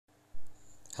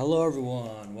Hello,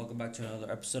 everyone. Welcome back to another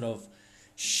episode of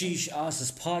Sheesh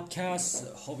As's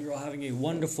podcast. Hope you're all having a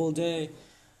wonderful day.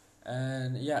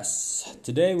 And yes,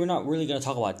 today we're not really going to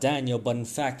talk about Daniel, but in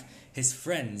fact, his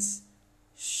friends,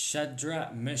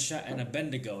 Shadrach, Meshach, and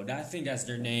Abednego. I think that's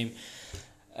their name.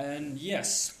 And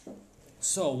yes,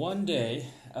 so one day,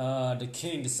 the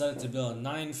king decided to build a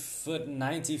 9 foot,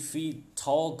 90 feet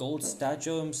tall gold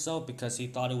statue of himself because he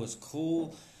thought it was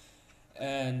cool.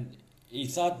 And he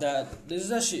thought that this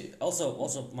is actually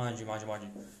also mind you.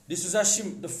 This is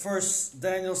actually the first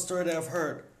Daniel story that I've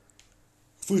heard.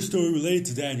 First story related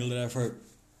to Daniel that I've heard.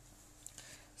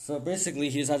 So basically,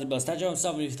 he decided to build a statue of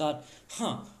himself, and he thought,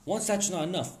 one statue's not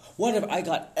enough. What if I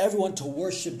got everyone to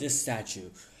worship this statue?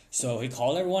 So he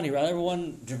called everyone, he got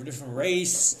everyone, different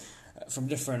race, from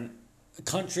different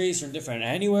countries, from different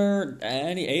anywhere,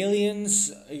 any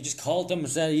aliens. He just called them and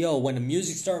said, yo, when the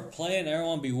music started playing,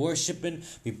 everyone be worshiping,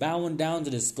 be bowing down to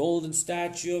this golden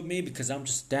statue of me because I'm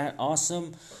just that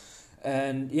awesome.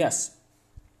 And yes,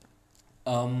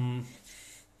 wait,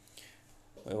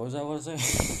 what was I want to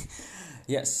say?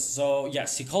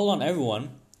 Yes, he called on everyone,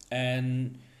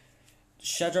 and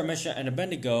Shadrach, Meshach, and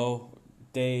Abednego,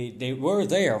 they were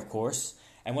there, of course.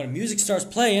 And when music starts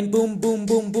playing, boom, boom,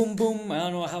 boom, boom, boom. I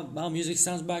don't know how music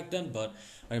sounds back then, but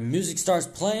when music starts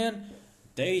playing,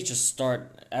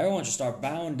 everyone just start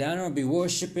bowing down and be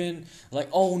worshiping. Like,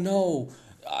 oh no,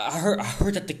 I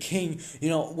heard that the king,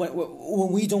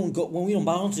 when we don't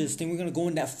bow into this thing, we're gonna go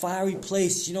in that fiery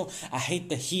place. I hate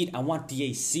the heat. I want the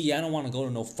AC. I don't want to go to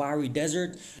no fiery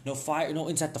desert, no fire, no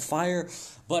inside the fire.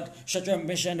 But Shadrach,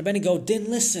 Meshach, and Abednego didn't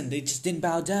listen. They just didn't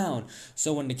bow down.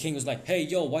 So when the king was like, "Hey,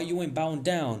 yo, why you ain't bowing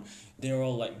down?" They were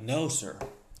all like, "No, sir.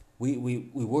 We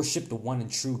worship the one and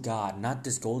true God, not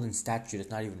this golden statue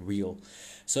that's not even real."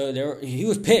 So he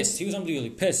was pissed. He was unbelievably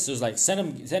pissed. So it was like,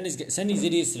 send these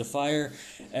idiots to the fire.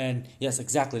 And yes,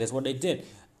 exactly, that's what they did.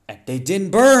 And they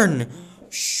didn't burn.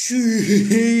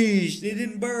 Sheesh, they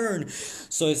didn't burn.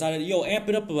 So he decided, yo, amp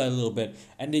it up a little bit.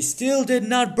 And they still did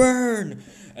not burn.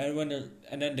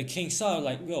 And then the king saw,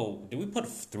 like, yo, did we put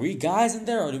 3 guys in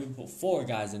there or did we put 4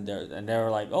 guys in there? And they were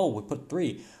like, oh, we put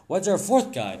 3. Why's there a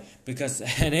 4th guy? Because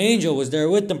an angel was there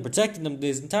with them, protecting them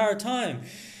this entire time.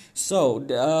 So,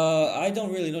 I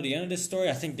don't really know the end of this story.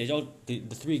 I think the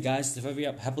 3 guys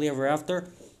live happily ever after.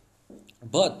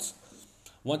 But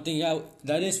one thing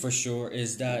that is for sure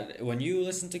is that when you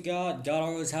listen to God, God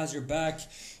always has your back.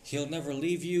 He'll never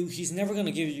leave you. He's never going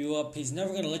to give you up. He's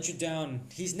never going to let you down.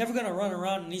 He's never going to run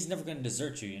around, and he's never going to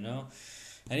desert you,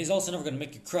 And he's also never going to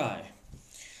make you cry.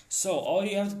 So all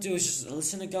you have to do is just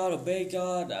listen to God, obey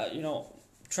God,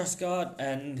 trust God,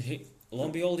 and lo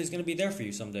and behold, he's going to be there for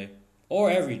you someday. Or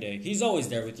every day. He's always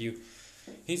there with you.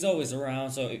 He's always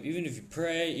around. So even if you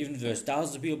pray, even if there's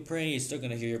thousands of people praying, he's still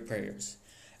going to hear your prayers.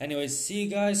 Anyways, see you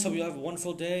guys. Hope you have a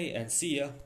wonderful day, and see ya.